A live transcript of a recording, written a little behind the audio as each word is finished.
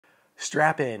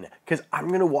Strap in, because I'm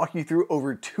going to walk you through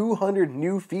over 200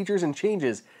 new features and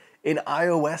changes in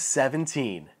iOS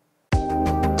 17.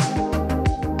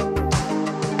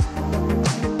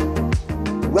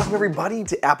 Welcome everybody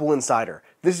to Apple Insider.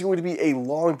 This is going to be a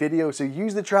long video, so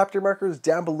use the chapter markers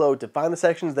down below to find the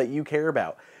sections that you care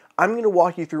about. I'm going to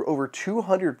walk you through over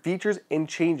 200 features and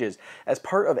changes as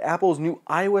part of Apple's new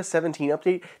iOS 17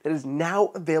 update that is now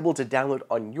available to download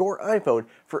on your iPhone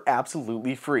for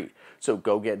absolutely free. So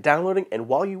go get downloading, and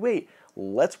while you wait,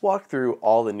 let's walk through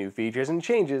all the new features and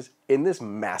changes in this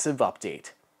massive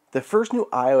update. The first new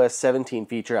iOS 17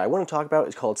 feature I want to talk about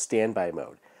is called Standby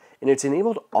Mode, and it's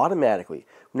enabled automatically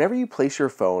whenever you place your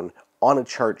phone on a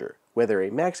charger, whether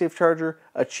a MagSafe charger,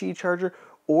 a Qi charger,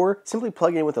 or simply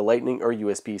plug in with a Lightning or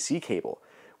USB-C cable.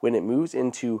 When it moves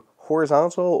into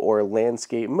horizontal or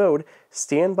landscape mode,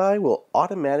 Standby will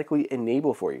automatically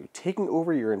enable for you, taking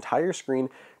over your entire screen,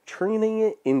 turning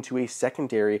it into a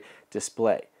secondary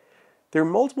display. There are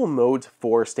multiple modes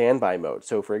for Standby Mode.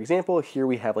 So for example, here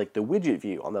we have like the widget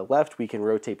view. On the left, we can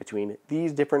rotate between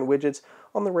these different widgets.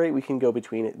 On the right, we can go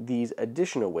between these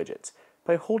additional widgets.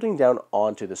 By holding down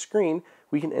onto the screen,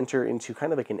 we can enter into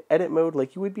kind of like an edit mode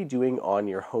like you would be doing on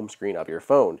your home screen of your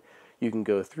phone. You can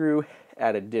go through,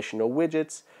 add additional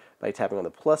widgets by tapping on the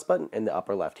plus button in the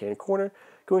upper left-hand corner,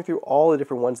 going through all the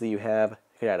different ones that you have.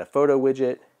 You could add a photo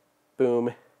widget,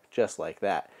 boom, just like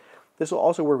that. This will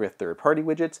also work with third-party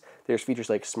widgets. There's features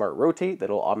like Smart Rotate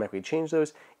that will automatically change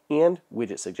those, and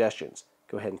widget suggestions.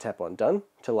 Go ahead and tap on Done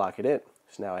to lock it in.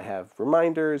 So now I have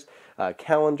reminders,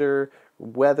 calendar,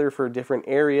 weather for different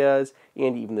areas,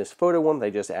 and even this photo one that I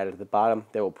just added at the bottom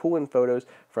that will pull in photos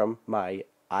from my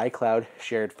iCloud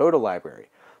shared photo library.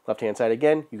 Left-hand side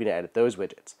again, you can edit those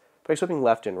widgets. By swiping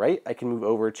left and right, I can move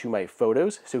over to my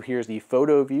photos. So here's the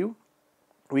photo view.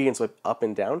 We can swipe up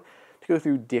and down to go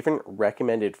through different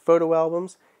recommended photo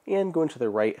albums, and going to the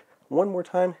right one more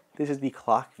time, this is the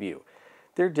clock view.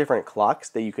 There are different clocks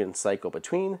that you can cycle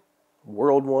between,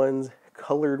 world ones,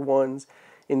 colored ones,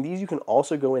 and these you can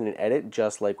also go in and edit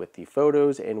just like with the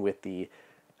photos and with the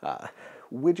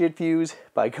widget views.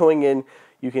 By going in,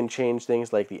 you can change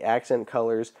things like the accent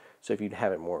colors, so if you'd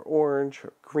have it more orange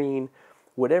or green,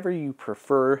 whatever you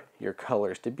prefer your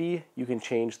colors to be, you can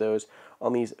change those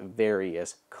on these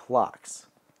various clocks.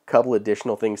 Couple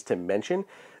additional things to mention.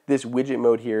 This widget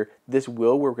mode here, this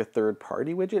will work with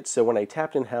third-party widgets, so when I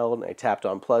tapped and held and I tapped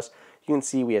on plus, you can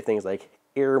see we have things like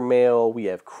AirMail, we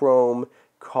have Chrome,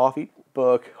 Coffee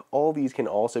Book. All these can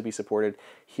also be supported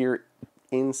here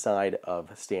inside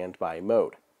of Standby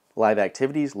Mode. Live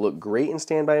activities look great in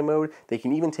Standby Mode. They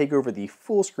can even take over the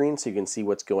full screen so you can see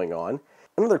what's going on.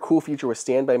 Another cool feature with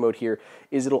Standby Mode here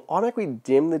is it'll automatically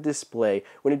dim the display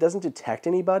when it doesn't detect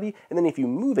anybody, and then if you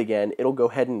move again, it'll go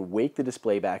ahead and wake the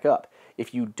display back up.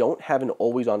 If you don't have an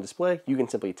always on display, you can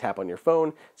simply tap on your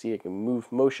phone, see you can move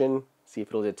motion, see if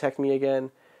it'll detect me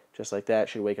again. Just like that,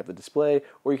 should wake up the display,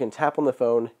 or you can tap on the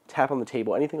phone, tap on the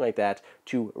table, anything like that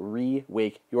to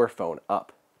re-wake your phone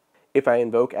up. If I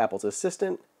invoke Apple's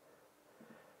Assistant,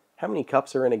 how many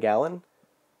cups are in a gallon?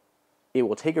 It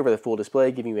will take over the full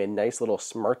display, giving you a nice little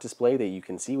smart display that you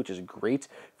can see, which is great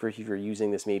for if you're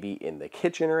using this maybe in the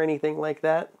kitchen or anything like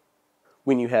that.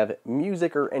 When you have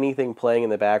music or anything playing in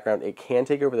the background, it can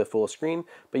take over the full screen,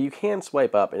 but you can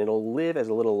swipe up and it'll live as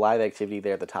a little live activity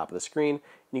there at the top of the screen, and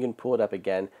you can pull it up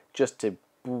again just to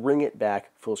bring it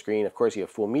back full screen. Of course, you have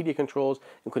full media controls,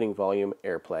 including volume,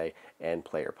 AirPlay, and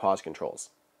play or pause controls.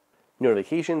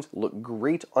 Notifications look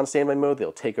great on Standby Mode.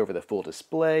 They'll take over the full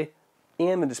display,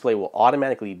 and the display will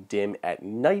automatically dim at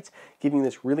night, giving you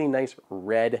this really nice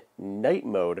red night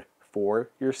mode for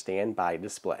your standby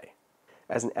display.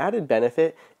 As an added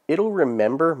benefit, it'll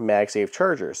remember MagSafe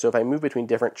chargers. So if I move between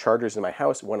different chargers in my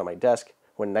house, one on my desk,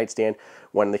 one nightstand,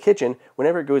 one in the kitchen,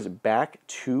 whenever it goes back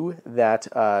to that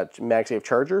MagSafe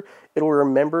charger, it'll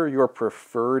remember your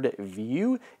preferred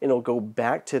view, and it'll go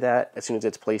back to that as soon as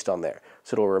it's placed on there.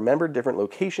 So it'll remember different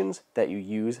locations that you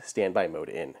use Standby Mode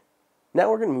in. Now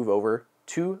we're going to move over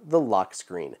to the lock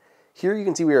screen. Here you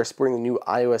can see we are sporting the new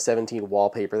iOS 17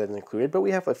 wallpaper that's included, but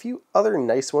we have a few other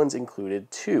nice ones included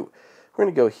too. We're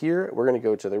going to go here, we're going to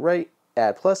go to the right,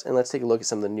 add plus, and let's take a look at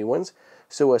some of the new ones.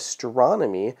 So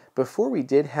astronomy, before we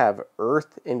did have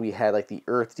Earth, and we had like the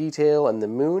Earth detail and the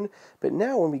moon, but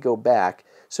now when we go back,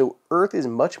 so Earth is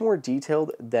much more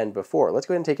detailed than before. Let's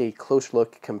go ahead and take a close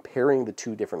look comparing the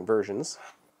two different versions.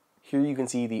 Here you can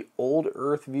see the old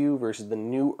Earth view versus the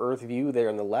new Earth view there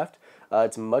on the left.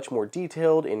 It's much more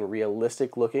detailed and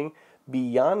realistic looking.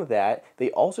 Beyond that, they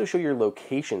also show your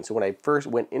location. So when I first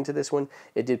went into this one,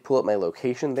 it did pull up my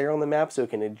location there on the map, so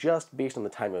it can adjust based on the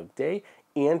time of day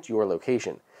and your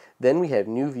location. Then we have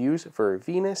new views for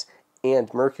Venus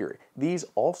and Mercury. These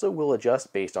also will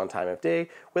adjust based on time of day,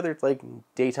 whether it's like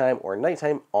daytime or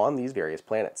nighttime on these various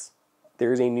planets.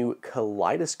 There's a new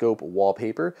kaleidoscope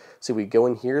wallpaper. So we go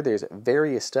in here, there's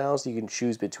various styles you can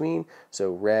choose between. So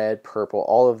red, purple,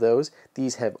 all of those.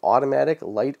 These have automatic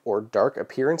light or dark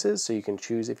appearances. So you can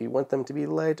choose if you want them to be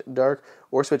light, dark,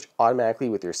 or switch automatically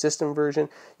with your system version.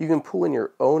 You can pull in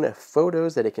your own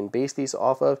photos that it can base these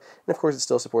off of. And of course, it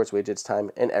still supports widgets, time,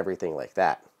 and everything like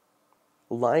that.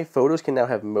 Live photos can now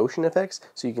have motion effects,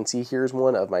 so you can see here's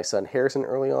one of my son Harrison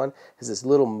early on. It has this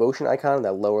little motion icon in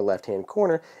that lower left-hand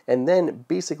corner, and then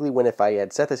basically if I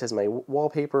had set this as my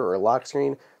wallpaper or lock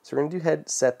screen, so we're going to do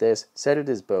set this, set it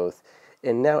as both,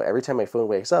 and now every time my phone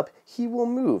wakes up, he will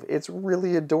move. It's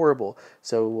really adorable.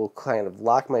 So we'll kind of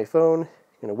lock my phone,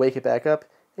 going to wake it back up,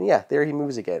 and yeah, there he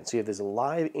moves again. So you have this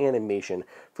live animation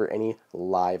for any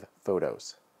live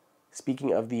photos.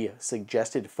 Speaking of the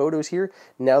suggested photos here,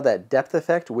 now that depth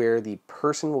effect where the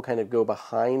person will kind of go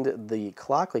behind the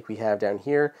clock like we have down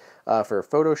here for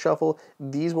photo shuffle,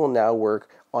 these will now work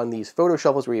on these photo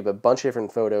shuffles where you have a bunch of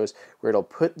different photos where it'll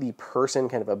put the person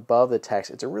kind of above the text.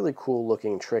 It's a really cool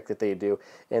looking trick that they do,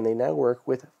 and they now work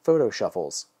with photo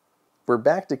shuffles. We're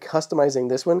back to customizing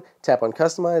this one. Tap on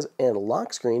Customize and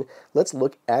Lock Screen. Let's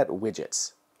look at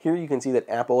widgets. Here you can see that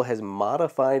Apple has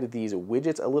modified these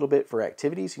widgets a little bit for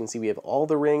activities. You can see we have all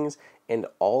the rings and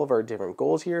all of our different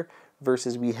goals here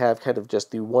versus we have kind of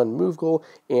just the one move goal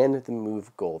and the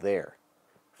move goal there.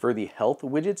 For the health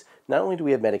widgets, not only do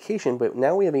we have medication, but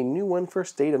now we have a new one for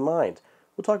state of mind.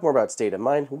 We'll talk more about state of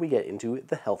mind when we get into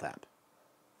the health app.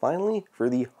 Finally, for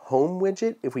the home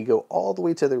widget, if we go all the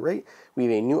way to the right, we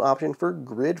have a new option for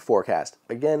grid forecast.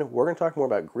 Again, we're going to talk more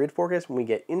about grid forecast when we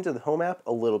get into the home app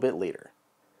a little bit later.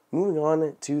 Moving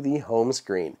on to the home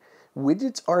screen.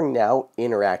 Widgets are now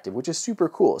interactive, which is super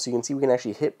cool. So you can see we can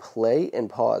actually hit play and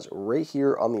pause right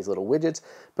here on these little widgets,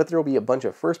 but there will be a bunch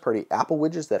of first-party Apple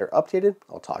widgets that are updated.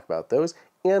 I'll talk about those.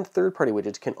 And third-party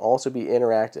widgets can also be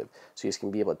interactive. So you just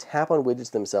can be able to tap on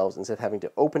widgets themselves instead of having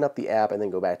to open up the app and then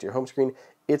go back to your home screen.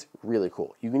 It's really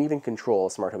cool. You can even control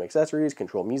smart home accessories,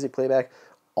 control music playback,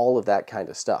 all of that kind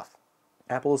of stuff.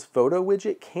 Apple's photo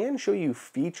widget can show you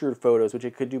featured photos, which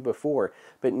it could do before,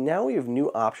 but now we have new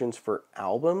options for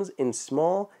albums in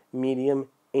small, medium,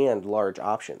 and large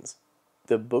options.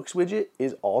 The Books widget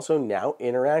is also now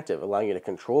interactive, allowing you to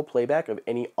control playback of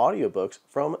any audiobooks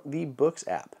from the Books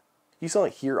app. You saw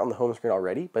it here on the home screen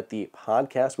already, but the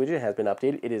podcast widget has been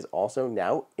updated. It is also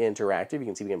now interactive. You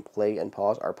can see we can play and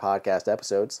pause our podcast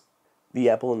episodes. The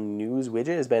Apple News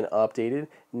widget has been updated.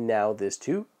 Now this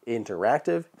too,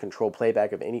 interactive, control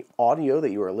playback of any audio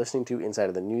that you are listening to inside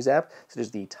of the News app, such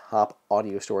as the top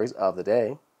audio stories of the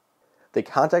day. The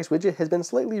Contacts widget has been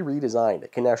slightly redesigned.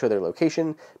 It can now show their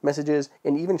location, messages,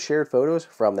 and even shared photos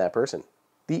from that person.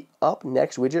 The Up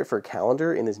Next widget for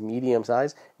calendar in this medium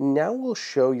size now will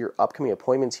show your upcoming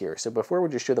appointments here. So before it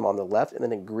would just show them on the left and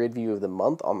then a grid view of the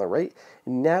month on the right.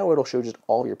 Now it'll show just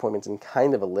all of your appointments in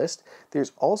kind of a list.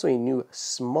 There's also a new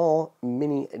small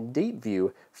mini date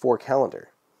view for calendar.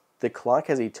 The clock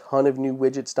has a ton of new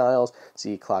widget styles.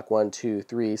 See clock 1, 2,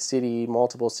 3, city,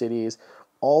 multiple cities,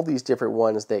 all these different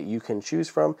ones that you can choose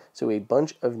from. So a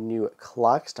bunch of new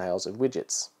clock styles of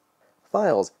widgets.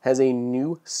 Files has a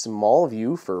new small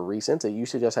view for recents. It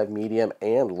used to just have medium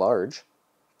and large.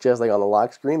 Just like on the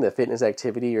lock screen, the fitness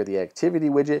activity or the activity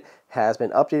widget has been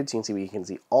updated. So you can see we can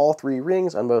see all three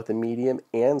rings on both the medium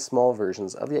and small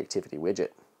versions of the activity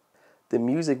widget. The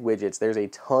music widgets, there's a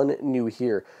ton new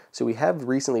here. So we have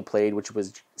recently played, which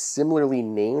was similarly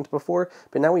named before,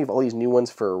 but now we have all these new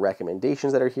ones for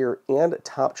recommendations that are here and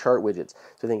top chart widgets.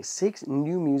 So I think 6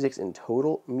 new widgets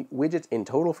in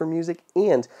total for music,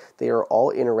 and they are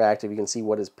all interactive. You can see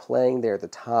what is playing there at the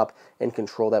top and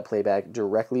control that playback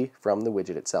directly from the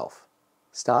widget itself.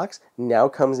 Stocks now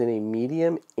comes in a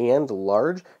medium and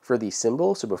large for the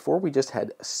symbol. So before we just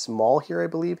had small here, I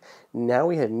believe. Now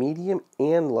we have medium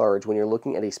and large when you're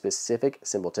looking at a specific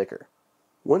symbol ticker.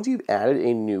 Once you've added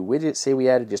a new widget, say we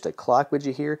added just a clock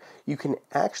widget here, you can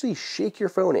actually shake your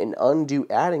phone and undo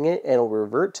adding it and it'll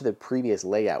revert to the previous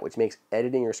layout, which makes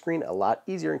editing your screen a lot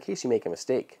easier in case you make a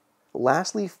mistake.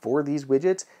 Lastly, for these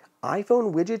widgets,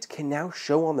 iPhone widgets can now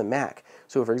show on the Mac.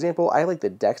 So for example, I like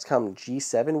the Dexcom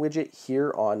G7 widget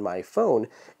here on my phone,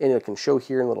 and it can show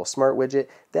here in a little smart widget.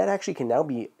 That actually can now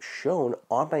be shown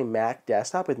on my Mac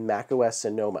desktop with macOS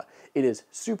Sonoma. It is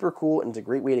super cool, and it's a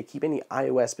great way to keep any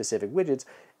iOS specific widgets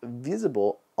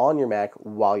visible on your Mac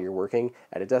while you're working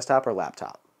at a desktop or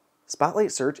laptop.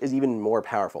 Spotlight Search is even more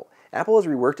powerful. Apple has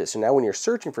reworked it, so now when you're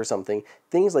searching for something,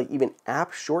 things like even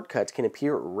app shortcuts can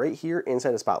appear right here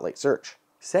inside of Spotlight Search.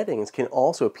 Settings can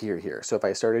also appear here. So if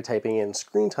I started typing in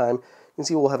screen time, you can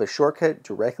see we'll have a shortcut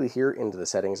directly here into the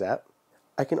Settings app.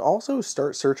 I can also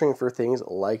start searching for things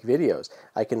like videos.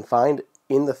 I can find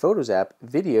in the Photos app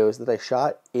videos that I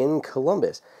shot in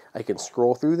Columbus. I can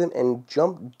scroll through them and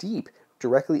jump deep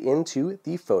directly into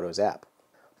the Photos app.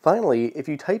 Finally, if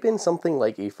you type in something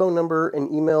like a phone number,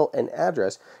 an email, an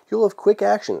address, you'll have quick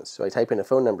actions. So I type in a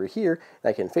phone number here,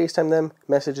 and I can FaceTime them,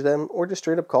 message them, or just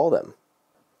straight up call them.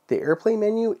 The AirPlay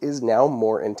menu is now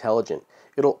more intelligent.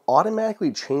 It'll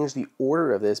automatically change the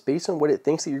order of this based on what it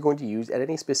thinks that you're going to use at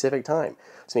any specific time.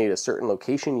 So maybe at a certain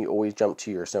location, you always jump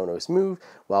to your Sonos Move,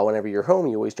 while whenever you're home,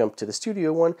 you always jump to the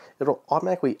studio one. It'll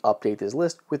automatically update this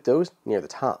list with those near the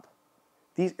top.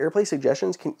 These AirPlay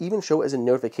suggestions can even show as a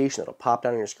notification that'll pop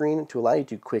down on your screen to allow you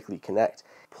to quickly connect.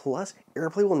 Plus,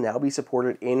 AirPlay will now be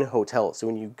supported in hotels, so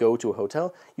when you go to a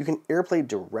hotel, you can AirPlay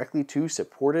directly to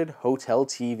supported hotel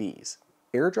TVs.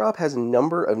 AirDrop has a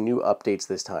number of new updates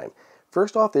this time.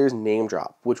 First off, there's Name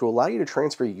Drop, which will allow you to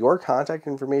transfer your contact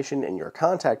information and your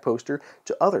contact poster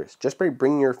to others just by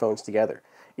bringing your phones together.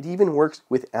 It even works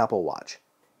with Apple Watch.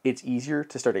 It's easier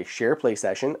to start a SharePlay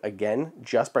session, again,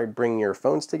 just by bringing your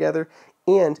phones together,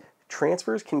 and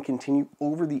transfers can continue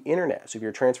over the internet. So if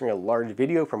you're transferring a large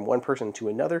video from one person to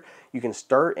another, you can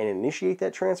start and initiate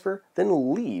that transfer,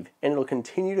 then leave, and it'll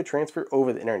continue to transfer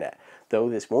over the internet, though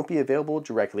this won't be available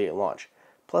directly at launch.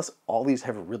 Plus, all these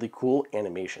have really cool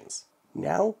animations.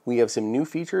 Now, we have some new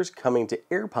features coming to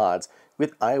AirPods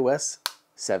with iOS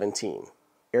 17.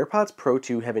 AirPods Pro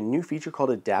 2 have a new feature called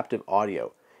Adaptive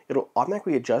Audio. It'll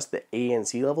automatically adjust the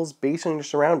ANC levels based on your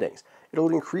surroundings. It'll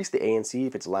increase the ANC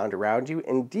if it's loud around you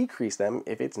and decrease them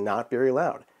if it's not very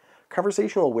loud.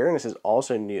 Conversational awareness is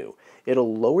also new.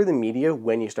 It'll lower the media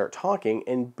when you start talking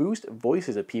and boost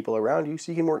voices of people around you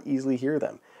so you can more easily hear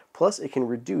them. Plus, it can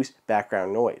reduce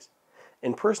background noise.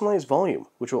 And personalized volume,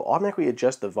 which will automatically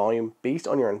adjust the volume based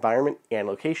on your environment and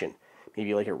location. Maybe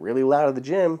you like it really loud at the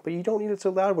gym, but you don't need it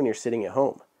so loud when you're sitting at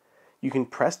home. You can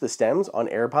press the stems on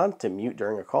AirPods to mute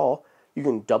during a call. You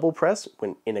can double press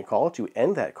when in a call to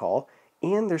end that call,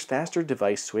 and there's faster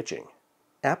device switching.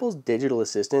 Apple's digital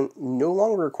assistant no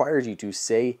longer requires you to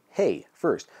say, "Hey,"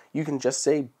 first. You can just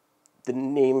say the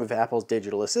name of Apple's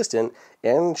digital assistant,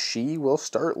 and she will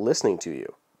start listening to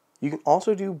you. You can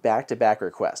also do back-to-back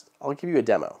requests. I'll give you a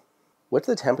demo. What's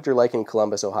the temperature like in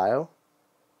Columbus, Ohio?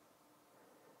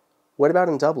 What about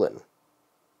in Dublin?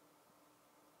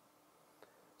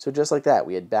 So just like that,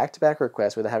 we had back-to-back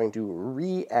requests without having to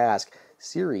re-ask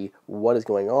Siri what is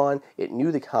going on. It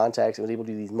knew the context and was able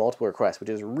to do these multiple requests, which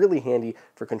is really handy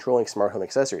for controlling smart home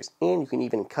accessories. And you can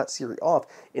even cut Siri off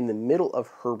in the middle of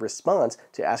her response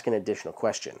to ask an additional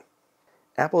question.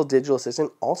 Apple's digital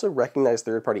assistant also recognizes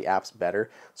third-party apps better,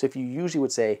 so if you usually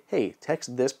would say, "Hey,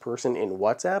 text this person in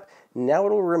WhatsApp," now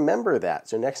it'll remember that.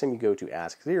 So next time you go to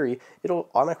ask Siri, it'll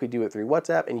automatically do it through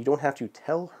WhatsApp, and you don't have to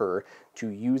tell her to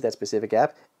use that specific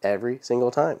app every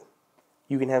single time.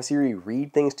 You can have Siri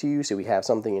read things to you, so we have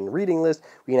something in reading list.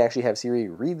 We can actually have Siri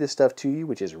read this stuff to you,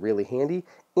 which is really handy.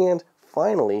 And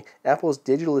finally, Apple's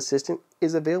digital assistant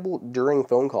is available during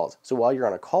phone calls. So while you're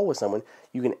on a call with someone,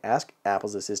 you can ask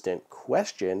Apple's assistant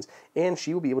questions, and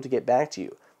she will be able to get back to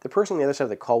you. The person on the other side of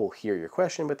the call will hear your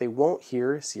question, but they won't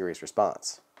hear Siri's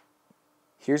response.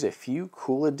 Here's a few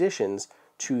cool additions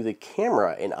to the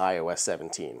camera in iOS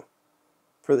 17.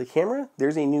 For the camera,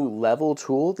 there's a new level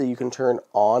tool that you can turn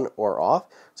on or off.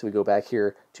 So we go back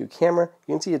here to camera.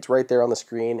 You can see it's right there on the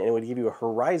screen, and it would give you a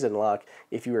horizon lock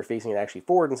if you were facing it actually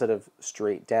forward instead of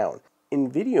straight down. In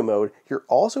video mode, you're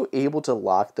also able to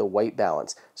lock the white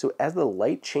balance. So as the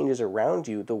light changes around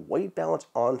you, the white balance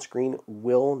on screen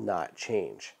will not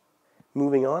change.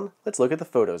 Moving on, let's look at the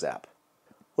Photos app.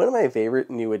 One of my favorite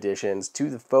new additions to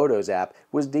the Photos app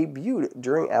was debuted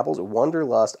during Apple's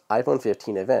Wonderlust iPhone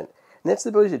 15 event. And that's the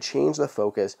ability to change the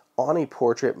focus on a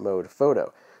portrait mode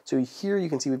photo. So here you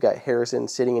can see we've got Harrison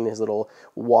sitting in his little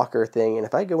walker thing, and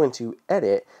if I go into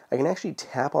edit, I can actually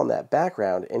tap on that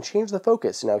background and change the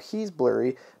focus. So now he's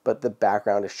blurry, but the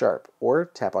background is sharp. Or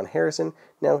tap on Harrison,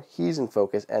 now he's in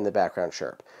focus and the background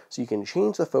sharp. So you can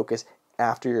change the focus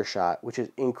after your shot, which is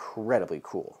incredibly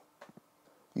cool.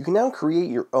 You can now create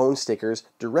your own stickers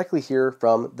directly here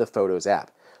from the Photos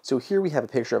app. So here we have a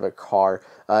picture of a car,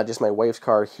 just my wife's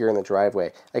car here in the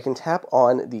driveway. I can tap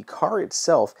on the car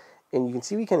itself, and you can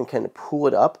see we can kind of pull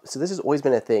it up. So this has always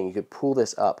been a thing. You could pull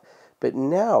this up. But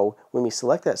now, when we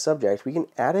select that subject, we can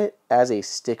add it as a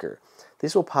sticker.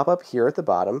 This will pop up here at the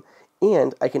bottom,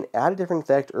 and I can add a different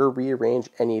effect or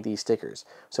rearrange any of these stickers.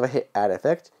 So if I hit Add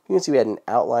Effect, you can see we had an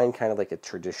outline kind of like a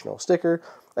traditional sticker.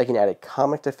 I can add a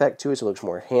comic effect to it so it looks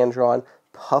more hand-drawn.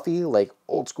 puffy, like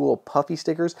old school puffy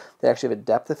stickers that actually have a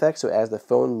depth effect, so as the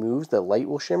phone moves, the light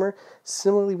will shimmer.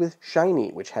 Similarly with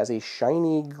shiny, which has a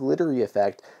shiny, glittery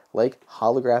effect like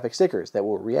holographic stickers that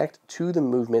will react to the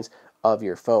movements of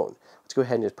your phone. Let's go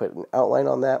ahead and just put an outline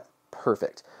on that.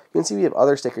 Perfect. You can see we have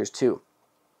other stickers too.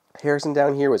 Harrison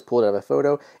down here was pulled out of a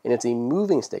photo, and it's a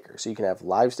moving sticker, so you can have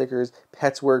live stickers,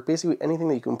 pets work, basically anything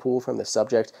that you can pull from the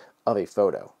subject of a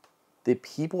photo. The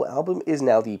People album is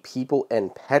now the People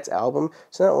and Pets album,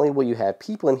 so not only will you have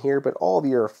people in here, but all of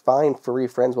your fine furry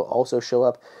friends will also show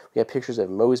up. We have pictures of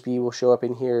Mosby will show up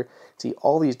in here. See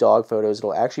all these dog photos.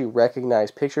 It'll actually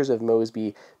recognize pictures of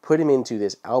Mosby, put him into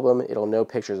this album. It'll know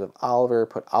pictures of Oliver,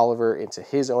 put Oliver into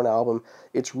his own album.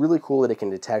 It's really cool that it can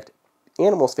detect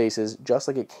animals' faces just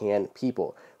like it can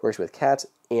people. Works with cats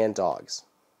and dogs.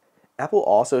 Apple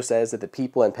also says that the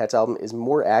People and Pets album is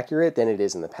more accurate than it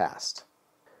is in the past.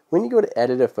 When you go to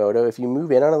edit a photo, if you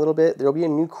move in on a little bit, there will be a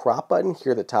new crop button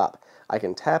here at the top. I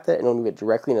can tap that and it'll move it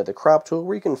directly into the crop tool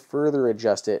where you can further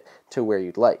adjust it to where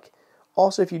you'd like.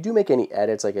 Also, if you do make any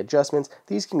edits like adjustments,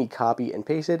 these can be copied and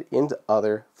pasted into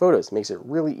other photos. It makes it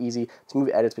really easy to move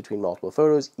edits between multiple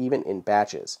photos, even in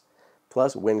batches.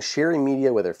 Plus, when sharing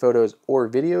media, whether photos or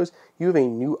videos, you have a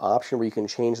new option where you can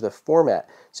change the format.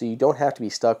 So you don't have to be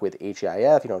stuck with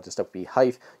HEIF, you don't have to stuck with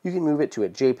HEIF. You can move it to a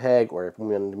JPEG, or if you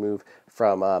want to move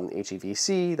from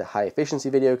HEVC, the high efficiency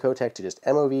video codec, to just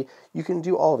MOV, you can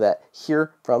do all of that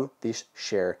here from this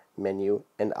share menu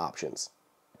and options.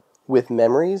 With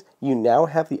memories, you now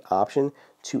have the option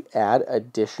to add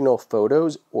additional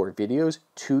photos or videos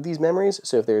to these memories.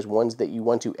 So if there's ones that you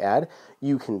want to add,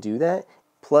 you can do that.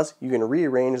 Plus, you can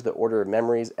rearrange the order of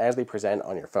memories as they present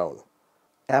on your phone.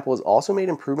 Apple has also made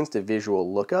improvements to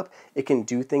visual lookup. It can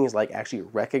do things like actually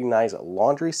recognize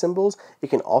laundry symbols. It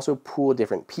can also pull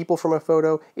different people from a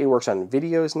photo. It works on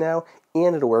videos now,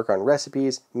 and it'll work on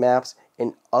recipes, maps,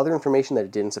 and other information that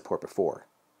it didn't support before.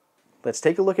 Let's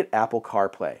take a look at Apple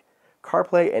CarPlay.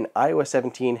 CarPlay and iOS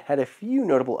 17 had a few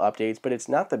notable updates, but it's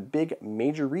not the big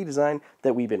major redesign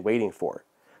that we've been waiting for.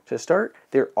 To start,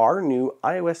 there are new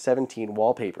iOS 17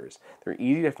 wallpapers. They're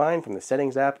easy to find from the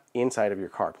Settings app inside of your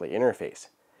CarPlay interface.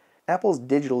 Apple's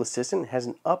digital assistant has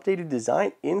an updated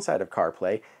design inside of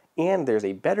CarPlay, and there's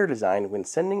a better design when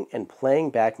sending and playing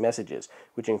back messages,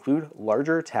 which include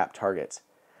larger tap targets.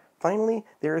 Finally,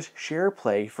 there is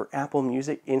SharePlay for Apple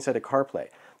Music inside of CarPlay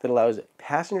that allows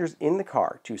passengers in the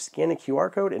car to scan a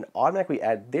QR code and automatically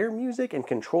add their music and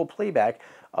control playback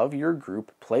of your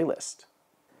group playlist.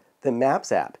 The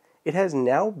Maps app, it has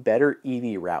now better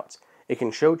EV routes. It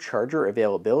can show charger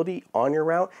availability on your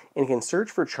route and can search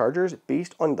for chargers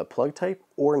based on the plug type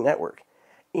or network.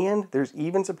 And there's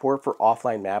even support for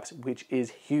offline maps, which is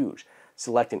huge.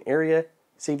 Select an area,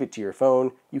 save it to your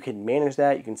phone. You can manage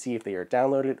that. You can see if they are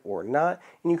downloaded or not.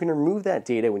 And you can remove that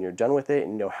data when you're done with it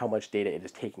and know how much data it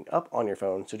is taking up on your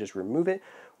phone. So just remove it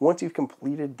once you've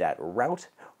completed that route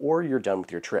or you're done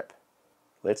with your trip.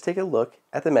 Let's take a look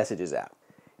at the Messages app.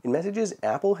 In Messages,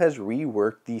 Apple has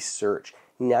reworked the search.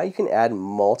 Now you can add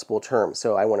multiple terms.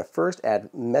 So I want to first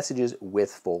add messages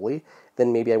with fully,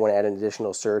 then maybe I want to add an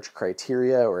additional search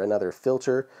criteria or another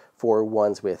filter for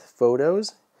ones with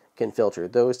photos. Can filter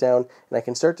those down, and I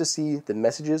can start to see the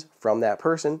messages from that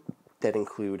person that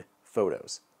include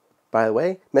photos. By the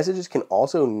way, Messages can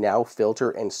also now filter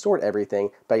and sort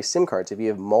everything by SIM cards if you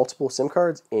have multiple SIM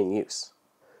cards in use.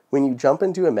 When you jump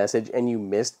into a message and you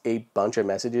missed a bunch of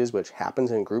messages, which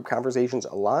happens in group conversations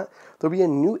a lot, there'll be a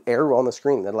new arrow on the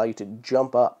screen that allows you to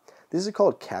jump up. This is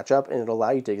called catch up, and it'll allow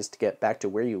you to just get back to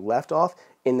where you left off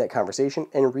in that conversation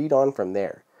and read on from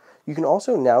there. You can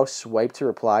also now swipe to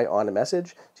reply on a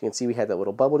message. So you can see we had that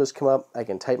little bubble just come up. I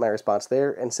can type my response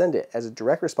there and send it as a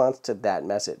direct response to that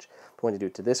message. If I want to do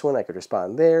it to this one, I could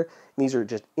respond there. And these are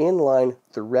just inline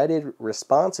threaded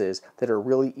responses that are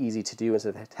really easy to do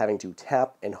instead of having to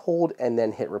tap and hold and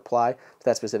then hit reply to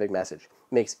that specific message.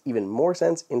 It makes even more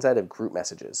sense inside of group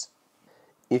messages.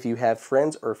 If you have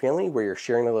friends or family where you're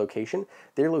sharing a location,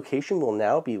 their location will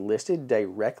now be listed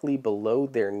directly below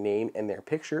their name and their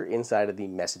picture inside of the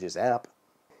Messages app.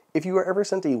 If you are ever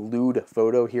sent a lewd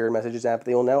photo here in Messages app,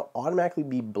 they will now automatically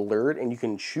be blurred and you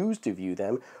can choose to view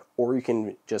them, or you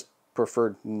can just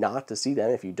prefer not to see them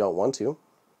if you don't want to.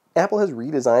 Apple has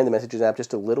redesigned the Messages app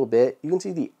just a little bit. You can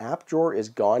see the app drawer is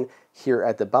gone here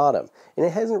at the bottom. And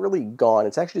it hasn't really gone,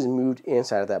 it's actually just moved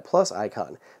inside of that plus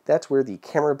icon. That's where the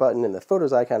camera button and the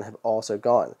photos icon have also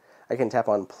gone. I can tap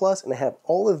on plus and I have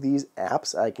all of these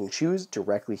apps I can choose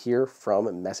directly here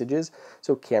from Messages.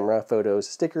 So camera, photos,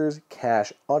 stickers,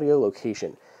 cache, audio,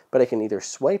 location. But I can either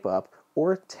swipe up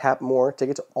or tap more to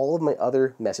get to all of my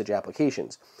other message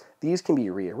applications. These can be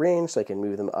rearranged so I can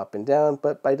move them up and down,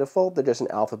 but by default they're just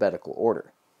in alphabetical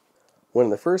order. One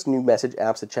of the first new message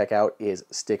apps to check out is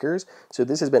stickers. So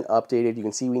this has been updated. You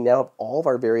can see we now have all of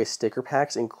our various sticker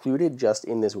packs included just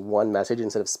in this one message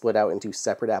instead of split out into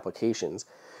separate applications.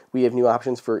 We have new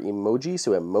options for emoji.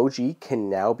 So emoji can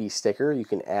now be sticker. You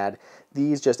can add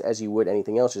these just as you would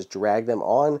anything else. Just drag them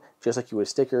on just like you would a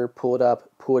sticker, pull it up,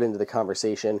 pull it into the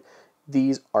conversation.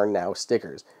 These are now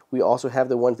stickers. We also have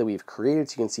the ones that we've created.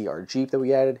 So you can see our Jeep that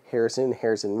we added, Harrison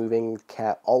moving,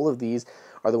 cat, all of these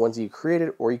are the ones that you created,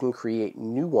 or you can create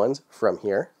new ones from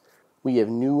here. We have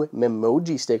new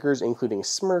Memoji stickers, including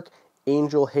Smirk,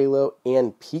 Angel, Halo,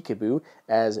 and Peekaboo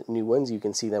as new ones. You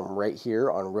can see them right here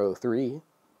on row 3.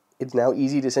 It's now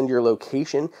easy to send your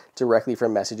location directly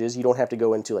from messages. You don't have to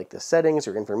go into like the settings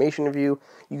or information view.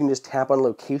 You can just tap on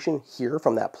location here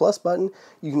from that plus button.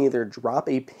 You can either drop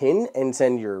a pin and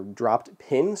send your dropped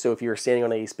pin. So if you're standing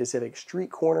on a specific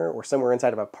street corner or somewhere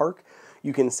inside of a park,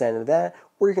 you can send that,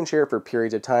 or you can share it for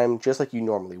periods of time just like you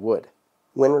normally would.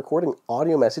 When recording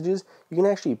audio messages, you can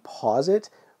actually pause it,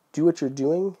 do what you're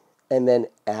doing, and then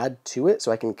add to it.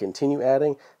 So I can continue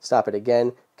adding, stop it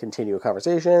again, continue a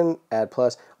conversation, add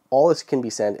plus. All this can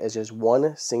be sent as just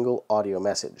one single audio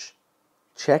message.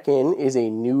 Check-in is a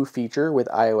new feature with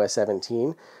iOS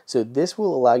 17. So this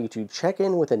will allow you to check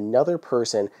in with another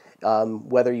person,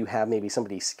 whether you have maybe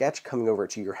somebody sketch coming over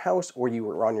to your house or you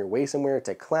were on your way somewhere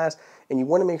to class and you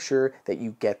want to make sure that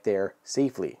you get there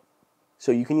safely.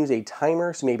 So you can use a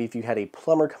timer. So maybe if you had a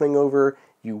plumber coming over,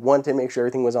 you want to make sure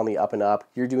everything was on the up and up,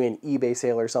 you're doing an eBay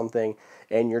sale or something,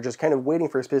 and you're just kind of waiting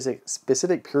for a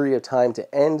specific period of time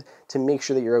to end to make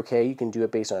sure that you're okay. You can do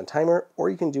it based on a timer,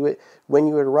 or you can do it when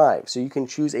you arrive. So you can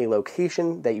choose a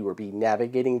location that you will be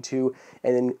navigating to,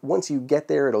 and then once you get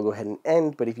there, it'll go ahead and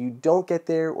end. But if you don't get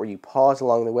there or you pause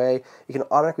along the way, you can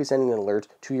automatically send an alert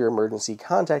to your emergency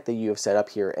contact that you have set up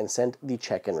here and send the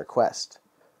check-in request.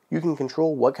 You can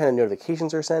control what kind of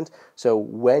notifications are sent. So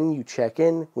when you check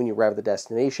in, when you arrive at the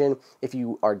destination, if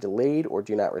you are delayed or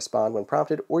do not respond when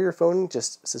prompted, or your phone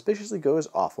just suspiciously goes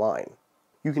offline.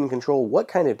 You can control what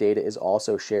kind of data is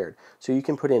also shared. So you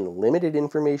can put in limited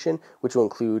information, which will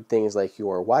include things like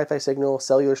your Wi-Fi signal,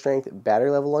 cellular strength, battery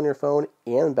level on your phone,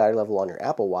 and battery level on your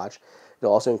Apple Watch.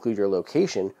 It'll also include your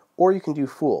location, or you can do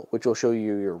full, which will show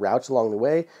you your routes along the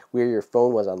way, where your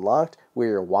phone was unlocked, where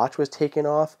your watch was taken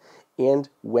off, and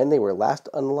when they were last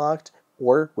unlocked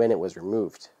or when it was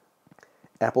removed.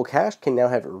 Apple Cash can now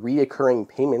have reoccurring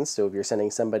payments, so if you're sending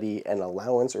somebody an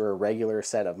allowance or a regular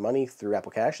set of money through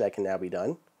Apple Cash, that can now be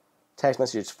done. Text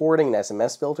message forwarding and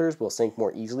SMS filters will sync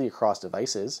more easily across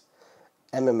devices.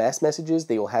 MMS messages,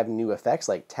 they will have new effects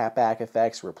like tap back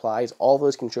effects, replies, all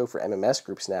those can show for MMS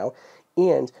groups now.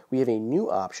 And we have a new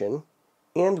option,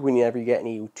 and whenever you get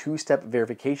any two-step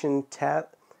verification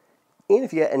and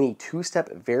if you get any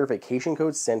two-step verification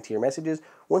codes sent to your messages,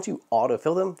 once you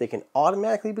autofill them, they can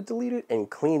automatically be deleted and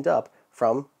cleaned up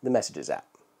from the Messages app.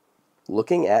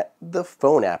 Looking at the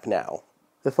phone app now.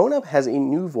 The phone app has a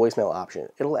new voicemail option.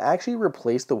 It'll actually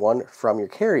replace the one from your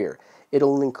carrier.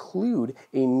 It'll include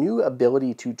a new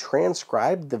ability to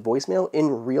transcribe the voicemail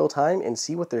in real time and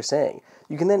see what they're saying.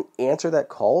 You can then answer that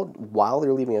call while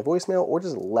they're leaving a voicemail or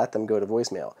just let them go to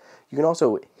voicemail. You can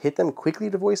also hit them quickly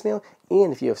to voicemail,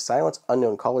 and if you have silence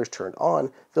unknown callers turned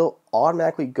on, they'll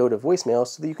automatically go to voicemail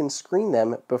so that you can screen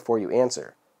them before you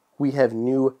answer. We have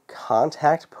new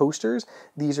contact posters.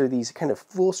 These are these kind of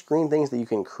full screen things that you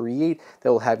can create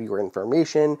that will have your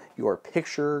information, your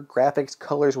picture, graphics,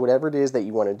 colors, whatever it is that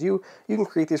you want to do. You can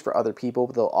create these for other people,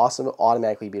 but they'll also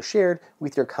automatically be shared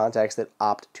with your contacts that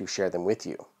opt to share them with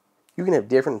you. You can have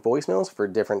different voicemails for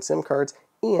different SIM cards,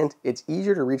 and it's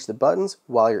easier to reach the buttons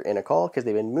while you're in a call because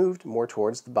they've been moved more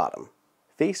towards the bottom.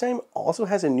 FaceTime also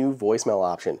has a new voicemail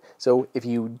option. So if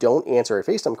you don't answer a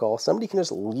FaceTime call, somebody can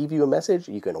just leave you a message.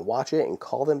 You can watch it and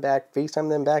call them back, FaceTime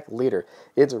them back later.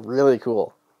 It's really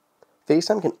cool.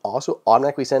 FaceTime can also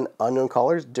automatically send unknown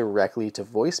callers directly to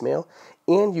voicemail,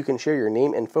 and you can share your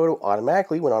name and photo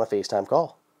automatically when on a FaceTime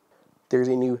call. There's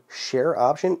a new share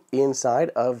option inside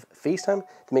of FaceTime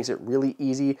that makes it really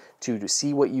easy to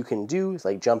see what you can do. It's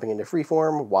like jumping into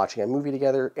freeform, watching a movie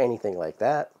together, anything like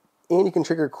that. And you can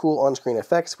trigger cool on-screen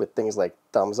effects with things like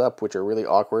thumbs up, which are really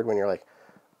awkward when you're like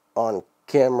on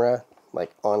camera.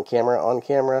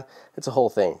 It's a whole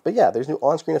thing. But yeah, there's new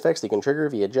on-screen effects that you can trigger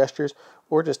via gestures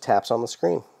or just taps on the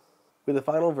screen. With the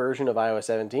final version of iOS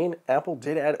 17, Apple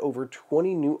did add over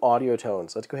 20 new audio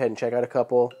tones. Let's go ahead and check out a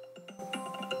couple.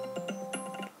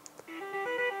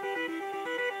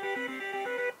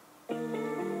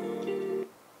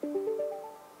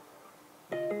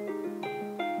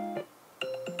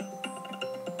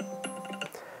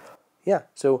 Yeah,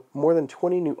 so more than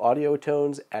 20 new audio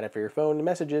tones added for your phone and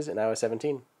messages in iOS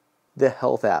 17. The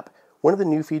Health app. One of the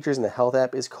new features in the Health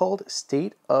app is called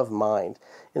State of Mind.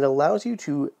 It allows you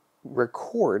to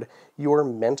record your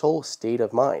mental state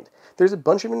of mind. There's a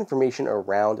bunch of information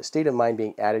around state of mind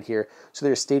being added here. So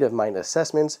there's state of mind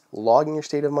assessments, logging your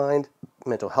state of mind,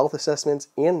 mental health assessments,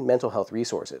 and mental health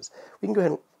resources. We can go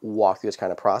ahead and walk through this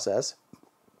kind of process.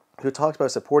 So it talks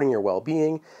about supporting your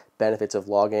well-being, benefits of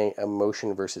logging,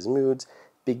 emotion versus moods,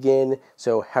 begin,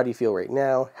 so how do you feel right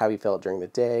now, how you felt during the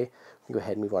day. We can go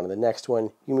ahead and move on to the next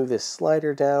one. You move this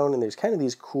slider down and there's kind of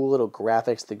these cool little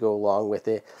graphics that go along with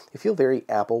it. They feel very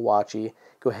Apple Watchy.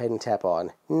 Go ahead and tap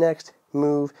on next,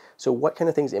 move. So what kind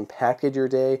of things impacted your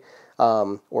day,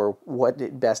 or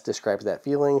what best describes that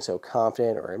feeling? So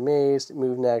confident or amazed,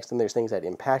 move next. And there's things that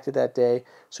impacted that day.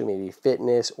 So maybe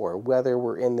fitness or weather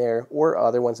were in there, or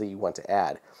other ones that you want to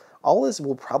add. All this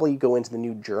will probably go into the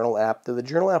new Journal app, though the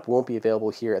Journal app won't be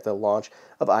available here at the launch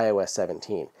of iOS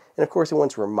 17. And of course, it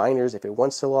wants reminders if it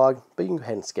wants to log, but you can go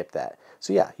ahead and skip that.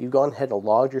 So yeah, you've gone ahead and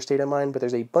logged your state of mind, but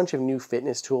there's a bunch of new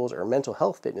fitness tools or mental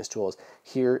health fitness tools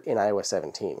here in iOS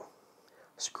 17.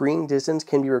 Screen distance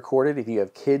can be recorded if you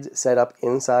have kids set up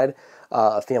inside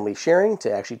a family sharing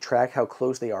to actually track how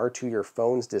close they are to your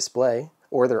phone's display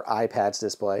or their iPad's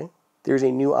display. There's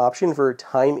a new option for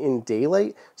time in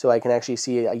daylight, so I can actually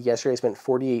see yesterday I spent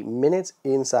 48 minutes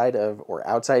inside of or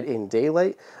outside in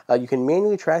daylight. You can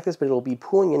manually track this, but it'll be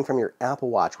pulling in from your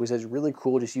Apple Watch, which is really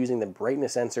cool, just using the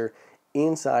brightness sensor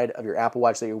inside of your Apple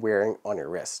Watch that you're wearing on your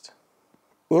wrist.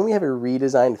 And we have a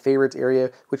redesigned favorites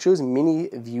area, which shows mini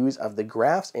views of the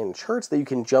graphs and charts that you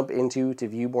can jump into to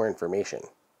view more information.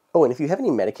 Oh, and if you have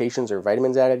any medications or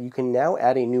vitamins added, you can now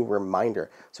add a new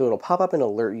reminder. So it'll pop up and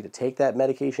alert you to take that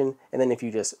medication, and then if you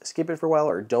just skip it for a while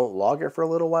or don't log it for a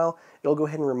little while, it'll go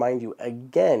ahead and remind you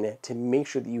again to make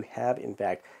sure that you have, in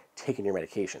fact, taken your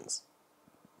medications.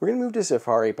 We're going to move to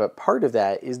Safari, but part of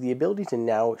that is the ability to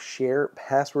now share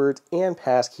passwords and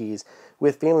passkeys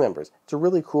with family members. It's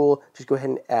really cool. Just go ahead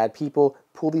and add people,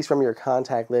 pull these from your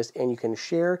contact list, and you can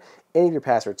share any of your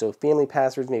passwords. So family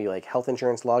passwords, maybe like health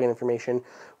insurance, login information,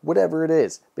 whatever it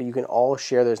is. But you can all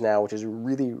share those now, which is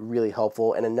really, really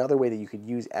helpful, and another way that you could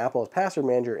use Apple's password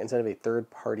manager instead of a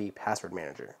third-party password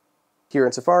manager. Here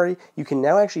in Safari, you can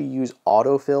now actually use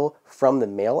autofill from the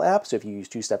Mail app. So if you use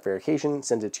two-step verification,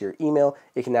 sends it to your email,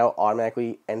 it can now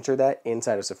automatically enter that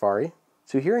inside of Safari.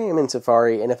 So here I am in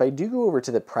Safari, and if I do go over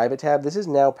to the private tab, this is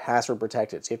now password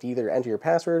protected. So you have to either enter your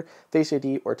password, Face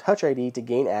ID, or Touch ID to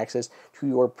gain access to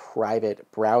your private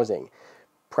browsing.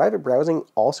 Private browsing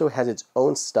also has its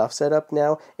own stuff set up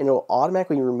now, and it'll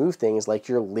automatically remove things like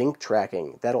your link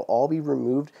tracking. That'll all be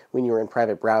removed when you're in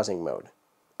private browsing mode.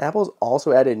 Apple's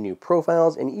also added new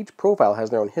profiles, and each profile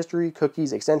has their own history,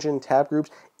 cookies, extension, tab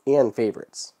groups, and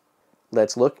favorites.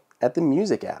 Let's look at the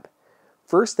Music app.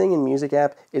 First thing in Music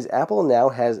app is Apple now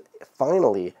has,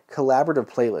 finally, collaborative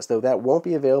playlists, though that won't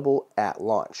be available at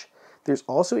launch. There's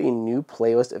also a new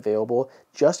playlist available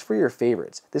just for your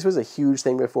favorites. This was a huge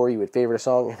thing before. You would favorite a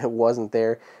song and it wasn't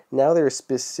there. Now there's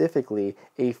specifically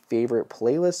a favorite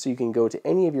playlist, so you can go to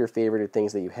any of your favorited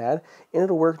things that you had, and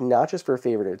it'll work not just for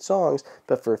favorited songs,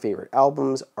 but for favorite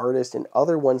albums, artists, and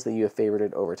other ones that you have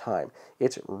favorited over time.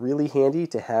 It's really handy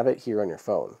to have it here on your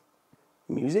phone.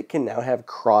 Music can now have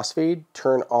crossfade,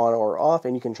 turn on or off,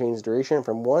 and you can change the duration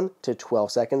from 1 to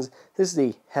 12 seconds. This is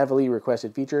a heavily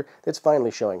requested feature that's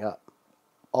finally showing up.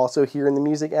 Also here in the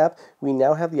Music app, we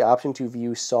now have the option to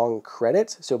view song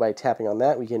credits. So by tapping on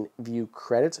that, we can view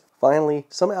credits. Finally,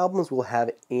 some albums will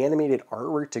have animated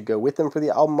artwork to go with them for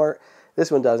the album art.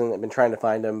 This one doesn't. I've been trying to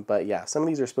find them, but yeah, some of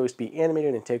these are supposed to be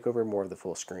animated and take over more of the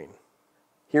full screen.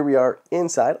 Here we are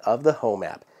inside of the Home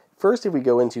app. First, if we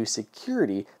go into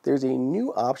security, there's a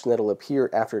new option that'll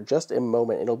appear after just a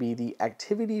moment. It'll be the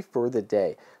activity for the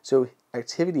day. So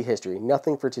activity history,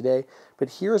 nothing for today, but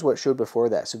here's what showed before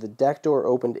that. So the deck door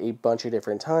opened a bunch of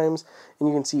different times, and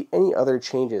you can see any other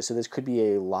changes. So this could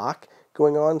be a lock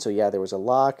going on. So yeah, there was a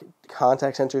lock,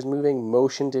 contact sensors moving,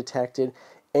 motion detected.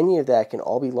 Any of that can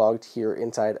all be logged here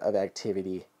inside of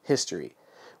activity history.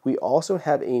 We also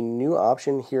have a new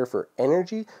option here for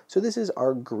energy. So this is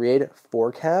our grid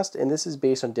forecast, and this is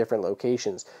based on different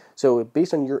locations. So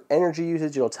based on your energy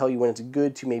usage, it'll tell you when it's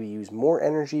good to maybe use more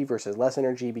energy versus less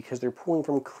energy because they're pulling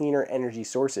from cleaner energy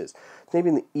sources. So maybe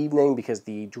in the evening, because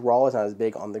the draw is not as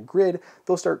big on the grid,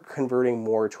 they'll start converting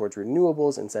more towards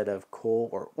renewables instead of coal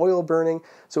or oil burning.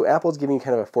 So Apple's giving you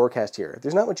kind of a forecast here.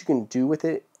 There's not much you can do with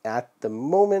it at the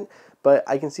moment, but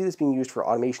I can see this being used for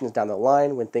automations down the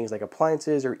line when things like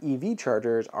appliances or EV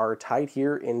chargers are tied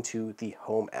here into the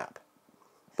Home app.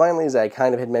 Finally, as I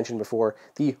kind of had mentioned before,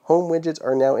 the home widgets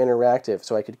are now interactive,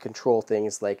 so I could control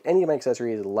things like any of my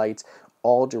accessories, lights,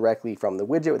 all directly from the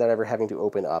widget without ever having to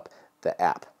open up the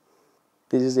app.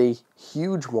 This is a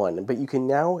huge one, but you can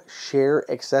now share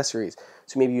accessories.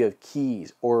 So maybe you have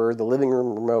keys or the living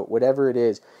room remote, whatever it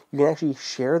is, you can actually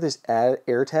share this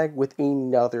AirTag with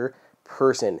another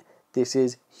person. This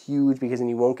is huge because then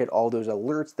you won't get all those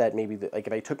alerts that maybe, like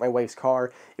if I took my wife's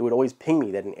car, it would always ping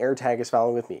me that an AirTag is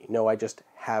following with me. No, I just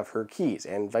have her keys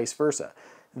and vice versa.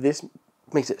 This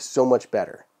makes it so much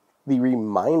better. The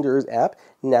Reminders app,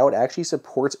 now it actually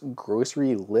supports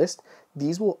grocery lists.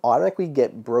 These will automatically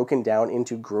get broken down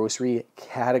into grocery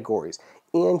categories.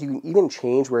 And you can even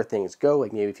change where things go.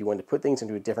 Like maybe if you want to put things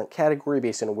into a different category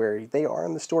based on where they are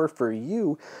in the store for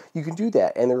you, you can do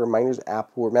that. And the Reminders app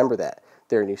will remember that.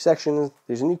 There are new sections,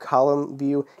 there's a new column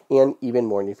view, and even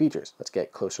more new features. Let's get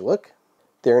a closer look.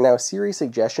 There are now Siri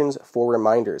suggestions for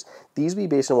reminders. These will be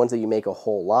based on ones that you make a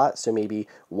whole lot. So maybe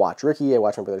watch Ricky, I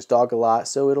watch my brother's dog a lot,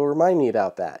 so it'll remind me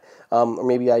about that. Or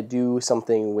maybe I do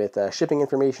something with shipping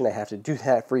information, I have to do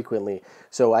that frequently.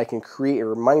 So I can create a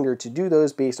reminder to do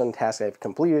those based on tasks I've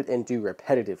completed and do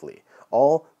repetitively.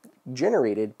 All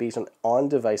generated based on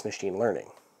on-device machine learning.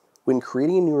 When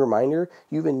creating a new reminder,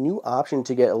 you have a new option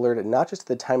to get alerted not just at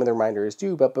the time of the reminder is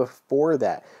due, but before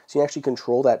that. So you actually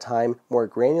control that time more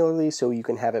granularly so you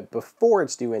can have it before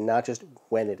it's due and not just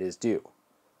when it is due.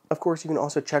 Of course, you can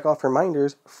also check off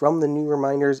reminders from the new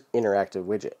Reminders interactive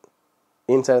widget.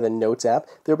 Inside of the Notes app,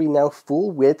 there will be now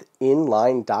full-width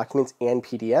inline documents and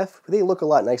PDF. They look a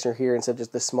lot nicer here instead of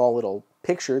just the small little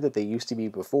picture that they used to be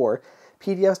before.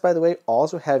 PDFs, by the way,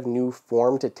 also have new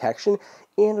form detection,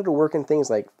 and it'll work in things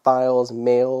like files,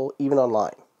 mail, even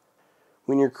online.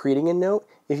 When you're creating a note,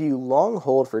 if you long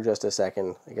hold for just a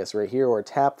second, I guess right here, or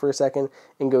tap for a second,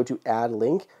 and go to add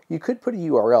link, you could put a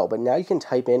URL, but now you can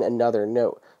type in another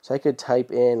note. So I could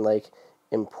type in like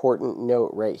important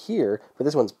note right here, but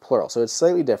this one's plural, so it's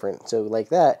slightly different. So like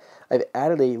that, I've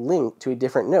added a link to a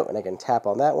different note, and I can tap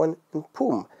on that one, and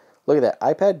boom. Look at that,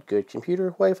 iPad, good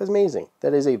computer, wife is amazing.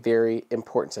 That is a very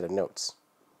important set of notes.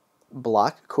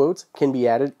 Block quotes can be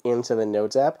added into the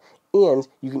Notes app, and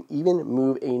you can even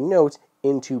move a note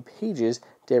into Pages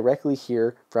directly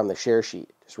here from the share sheet.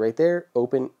 Just right there,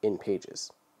 open in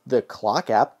Pages. The Clock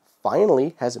app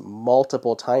finally has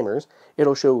multiple timers.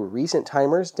 It'll show recent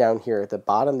timers down here at the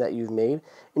bottom that you've made.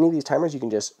 Any of these timers you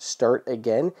can just start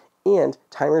again, and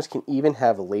timers can even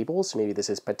have labels. So maybe this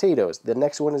is potatoes, the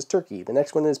next one is turkey, the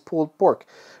next one is pulled pork.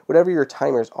 Whatever your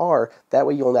timers are, that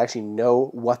way you'll actually know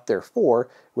what they're for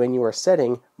when you are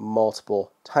setting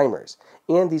multiple timers.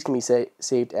 And these can be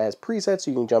saved as presets, so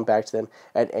you can jump back to them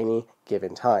at any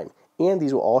given time. And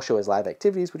these will all show as live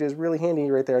activities, which is really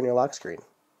handy right there on your lock screen.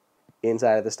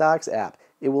 Inside of the Stocks app,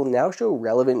 it will now show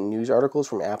relevant news articles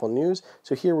from Apple News.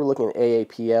 So here we're looking at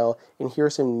AAPL, and here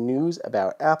are some news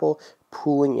about Apple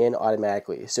pulling in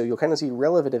automatically. So you'll kind of see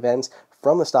relevant events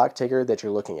from the stock ticker that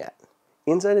you're looking at.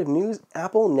 Inside of News,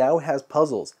 Apple now has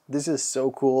puzzles. This is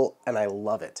so cool, and I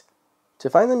love it. To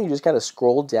find them, you just got to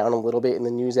scroll down a little bit in the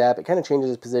News app. It kind of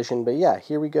changes its position, but yeah,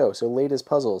 here we go. So latest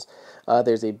puzzles.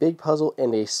 There's a big puzzle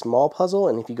and a small puzzle,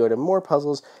 and if you go to more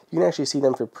puzzles, you can actually see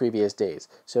them for previous days.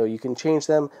 So you can change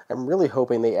them. I'm really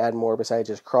hoping they add more besides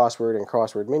just crossword and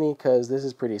crossword mini, because this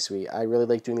is pretty sweet. I really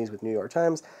like doing these with New York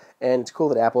Times, and it's cool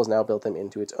that Apple has now built them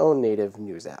into its own native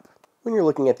News app. When you're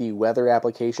looking at the weather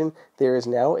application, there is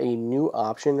now a new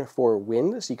option for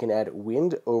wind, so you can add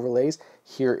wind overlays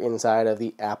here inside of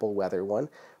the Apple Weather one.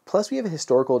 Plus we have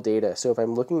historical data, so if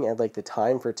I'm looking at like the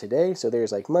time for today, so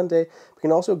there's like Monday, we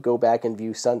can also go back and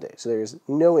view Sunday. So there's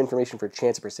no information for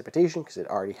chance of precipitation because it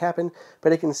already happened,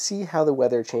 but I can see how the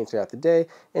weather changed throughout the day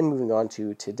and moving on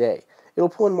to today. It'll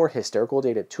pull in more historical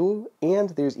data too, and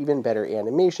there's even better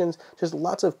animations, just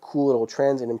lots of cool little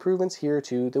trends and improvements here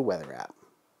to the Weather app.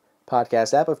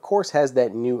 Podcast app, of course, has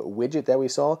that new widget that we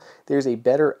saw. There's a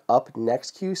better up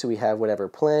next queue, so we have whatever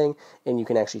playing, and you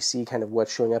can actually see kind of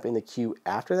what's showing up in the queue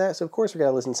after that. So, of course, we're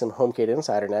going to listen to some HomeKit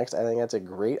Insider next. I think that's a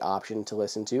great option to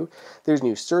listen to. There's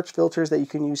new search filters that you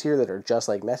can use here that are just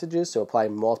like messages, so apply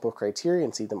multiple criteria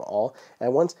and see them all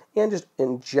at once, and just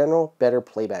in general, better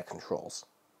playback controls.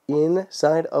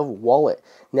 Inside of Wallet.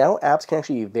 Now apps can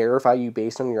actually verify you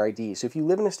based on your ID. So if you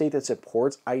live in a state that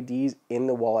supports IDs in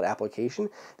the Wallet application,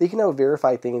 they can now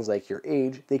verify things like your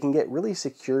age. They can get really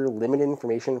secure, limited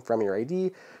information from your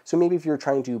ID. So maybe if you're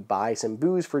trying to buy some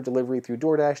booze for delivery through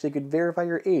DoorDash, they could verify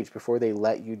your age before they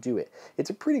let you do it.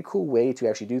 It's a pretty cool way to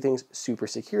actually do things super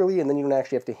securely, and then you don't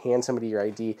actually have to hand somebody your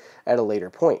ID at a later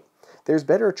point. there's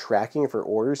better tracking for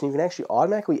orders, and you can actually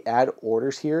automatically add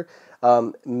orders here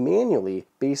manually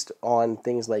based on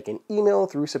things like an email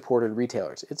through supported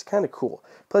retailers. It's kind of cool.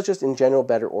 Plus, just in general,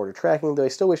 better order tracking, though I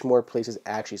still wish more places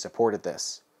actually supported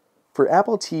this. For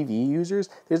Apple TV users,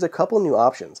 there's a couple new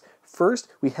options. First,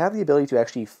 we have the ability to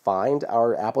actually find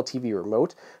our Apple TV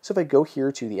remote. So if I go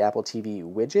here to the Apple TV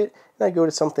widget and I go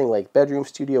to something like bedroom,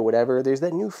 studio, whatever, there's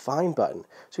that new find button.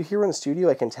 So here in the studio,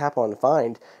 I can tap on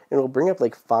find and it'll bring up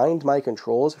like find my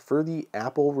controls for the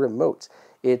Apple remote.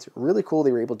 It's really cool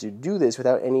they were able to do this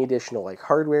without any additional like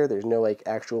hardware. There's no like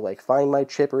actual like find my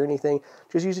chip or anything,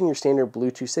 just using your standard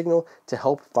Bluetooth signal to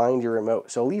help find your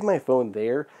remote. So I'll leave my phone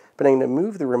there, but I'm going to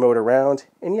move the remote around,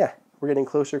 and yeah, we're getting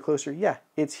closer, closer. Yeah,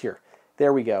 it's here.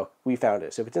 There we go. We found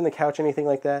it. So if it's in the couch, anything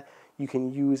like that, you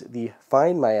can use the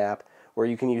Find My app, or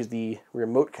you can use the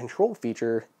remote control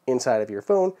feature inside of your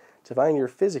phone to find your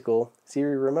physical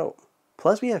Siri remote.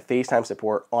 Plus, we have FaceTime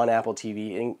support on Apple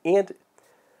TV,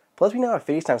 Plus, we now have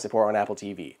FaceTime support on Apple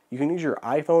TV. You can use your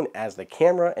iPhone as the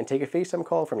camera and take a FaceTime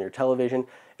call from your television.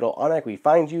 It'll automatically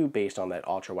find you based on that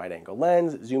ultra-wide angle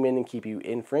lens, zoom in and keep you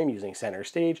in frame using center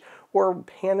stage, or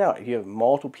pan out if you have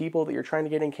multiple people that you're trying to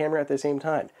get in camera at the same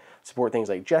time. Support things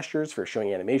like gestures for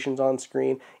showing animations on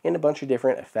screen, and a bunch of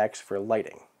different effects for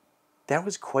lighting. That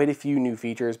was quite a few new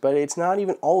features, but it's not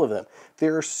even all of them.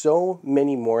 There are so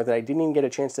many more that I didn't even get a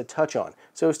chance to touch on.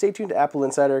 So stay tuned to Apple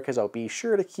Insider because I'll be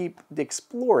sure to keep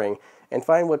exploring and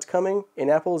find what's coming in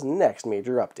Apple's next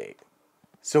major update.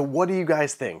 So what do you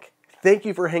guys think? Thank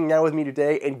you for hanging out with me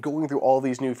today and going through all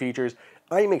these new features.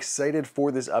 I am excited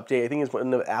for this update. I think it's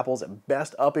one of Apple's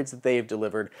best updates that they've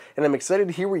delivered, and I'm excited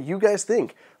to hear what you guys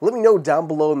think. Let me know down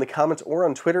below in the comments or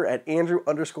on Twitter at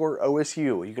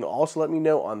Andrew_OSU. You can also let me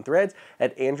know on Threads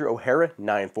at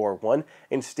AndrewO'Hara941,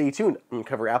 and stay tuned. I'm going to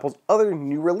cover Apple's other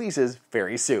new releases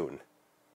very soon.